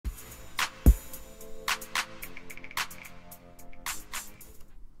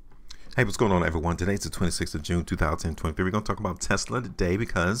Hey, what's going on, everyone? Today's the 26th of June, 2023. We're going to talk about Tesla today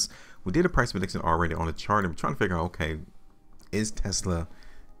because we did a price prediction already on the chart, and we're trying to figure out, okay, is Tesla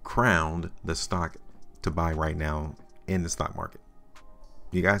crowned the stock to buy right now in the stock market?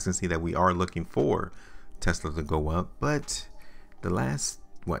 You guys can see that we are looking for Tesla to go up, but the last,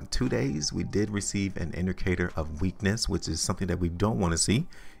 2 days, we did receive an indicator of weakness, which is something that we don't want to see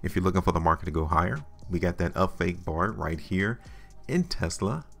if you're looking for the market to go higher. We got that up fake bar right here in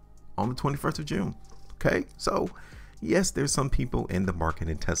Tesla on the 21st of June. Okay, so yes, there's some people in the market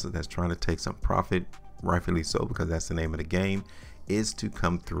in Tesla that's trying to take some profit, rightfully so, because that's the name of the game, is to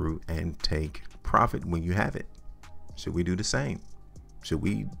come through and take profit when you have it. Should we do the same? Should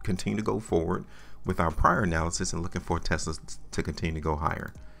we continue to go forward with our prior analysis and looking for Tesla to continue to go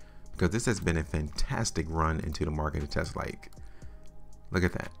higher? Because this has been a fantastic run into the market in Tesla. Like, look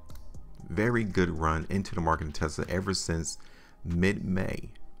at that. Very good run into the market in Tesla ever since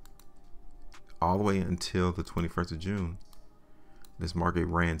mid-May. All the way until the 21st of June, this market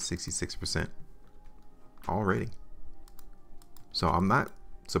ran 66% already. So I'm not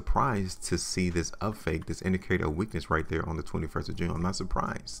surprised to see this up fake, this indicator of weakness right there on the 21st of June. I'm not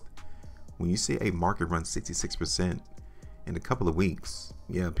surprised. When you see a market run 66% in a couple of weeks,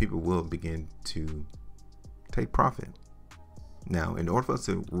 yeah, people will begin to take profit. Now, in order for us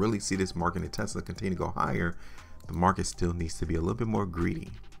to really see this market in Tesla continue to go higher, the market still needs to be a little bit more greedy.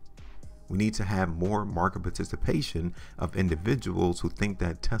 We need to have more market participation of individuals who think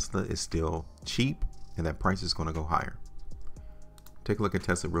that Tesla is still cheap and that price is going to go higher. Take a look at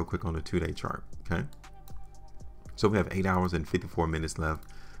Tesla real quick on the 2-day chart. Okay, so we have 8 hours and 54 minutes left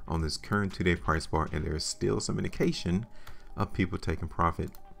on this current 2-day price bar, and there is still some indication of people taking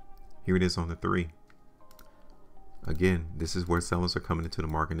profit. Here it is on the 3. Again, this is where sellers are coming into the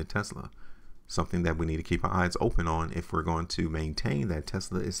market in Tesla. Something that we need to keep our eyes open on if we're going to maintain that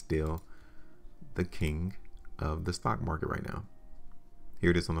Tesla is still the king of the stock market right now.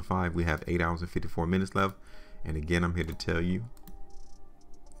 Here it is on the 5. We have 8 hours and 54 minutes left. And again, I'm here to tell you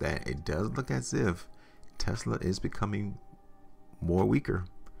that it does look as if Tesla is becoming more weaker.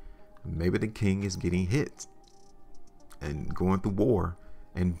 Maybe the king is getting hit and going through war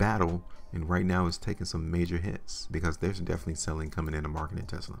and battle, and right now is taking some major hits because there's definitely selling coming in the market in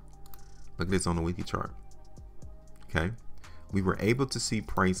Tesla. Look at this on the weekly chart. Okay, we were able to see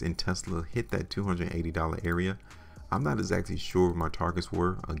price in Tesla hit that $280 area. I'm not exactly sure what my targets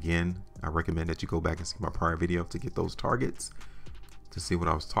were. Again, I recommend that you go back and see my prior video to get those targets to see what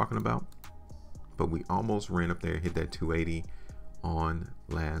I was talking about. But we almost ran up there, hit that 280 on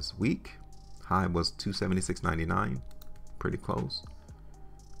last week. High was 276.99, pretty close.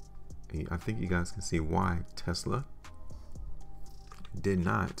 And I think you guys can see why Tesla did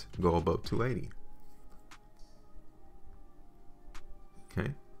not go above 280.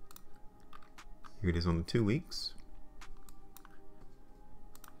 Okay, here it is on the 2 weeks.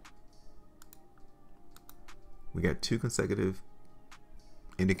 We got 2 consecutive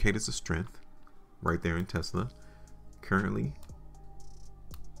indicators of strength right there in Tesla. Currently,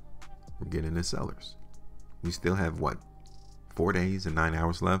 we're getting the sellers. We still have 4 days and 9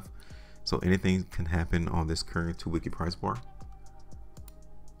 hours left, so anything can happen on this current 2-weekly price bar.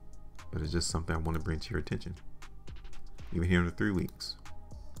 But it's just something I want to bring to your attention. Even here in the 3 weeks.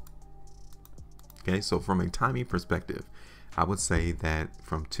 Okay, so from a timing perspective, I would say that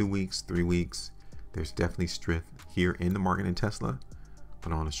from 2 weeks, 3 weeks, there's definitely strength here in the market in Tesla.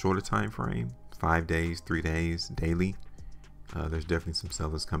 But on a shorter time frame, 5 days, 3 days, daily, there's definitely some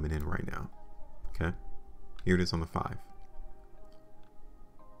sellers coming in right now. Okay, here it is on the 5.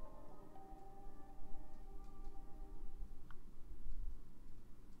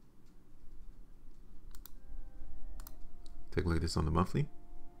 Take a look at this on the monthly.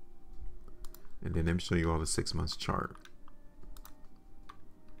 And then let me show you all the 6 months chart.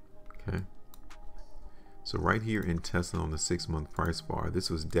 Okay. So right here in Tesla on the 6-month price bar, this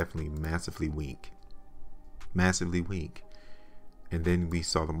was definitely massively weak. Massively weak. And then we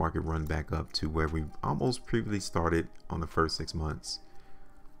saw the market run back up to where we almost previously started on the first 6 months.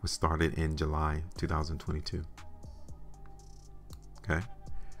 We started in July 2022. Okay.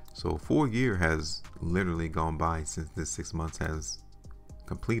 So a full year has literally gone by since this 6 months has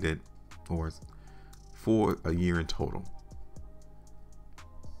completed, or for a year in total.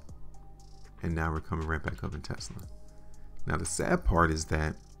 And now we're coming right back up in Tesla. Now the sad part is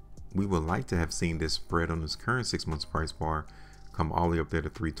that we would like to have seen this spread on this current 6 months price bar come all the way up there to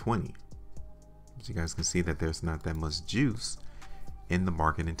 320. But you guys can see that there's not that much juice in the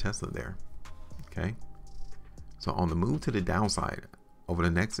market in Tesla there. Okay. So on the move to the downside, over the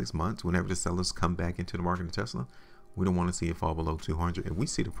next 6 months, whenever the sellers come back into the market in Tesla, We don't want to see it fall below 200. If we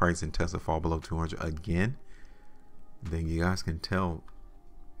see the price in Tesla fall below 200 again, then you guys can tell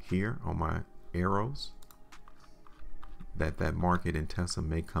here on my arrows that that market in Tesla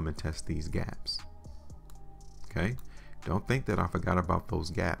may come and test these gaps. Okay, don't think that I forgot about those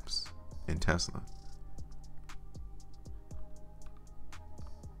gaps in Tesla,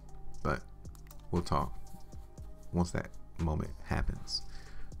 but we'll talk once that moment happens.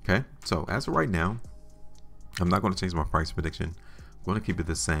 Okay, so as of right now, I'm not going to change my price prediction. I'm going to keep it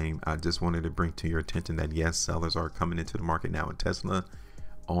the same. I just wanted to bring to your attention that yes, sellers are coming into the market now in Tesla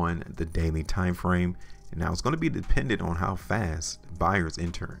on the daily time frame. And now it's going to be dependent on how fast buyers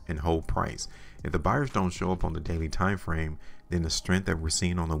enter and hold price. If the buyers don't show up on the daily time frame, then the strength that we're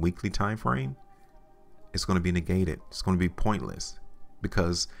seeing on the weekly time frame, it's going to be negated. It's going to be pointless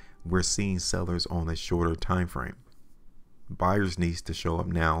because we're seeing sellers on a shorter time frame. Buyers needs to show up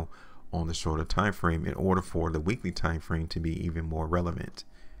now on the shorter time frame in order for the weekly time frame to be even more relevant.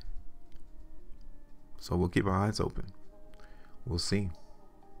 So we'll keep our eyes open. We'll see.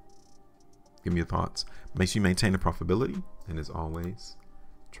 Give me your thoughts. Make sure you maintain the profitability, and as always,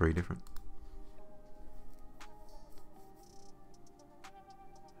 trade different.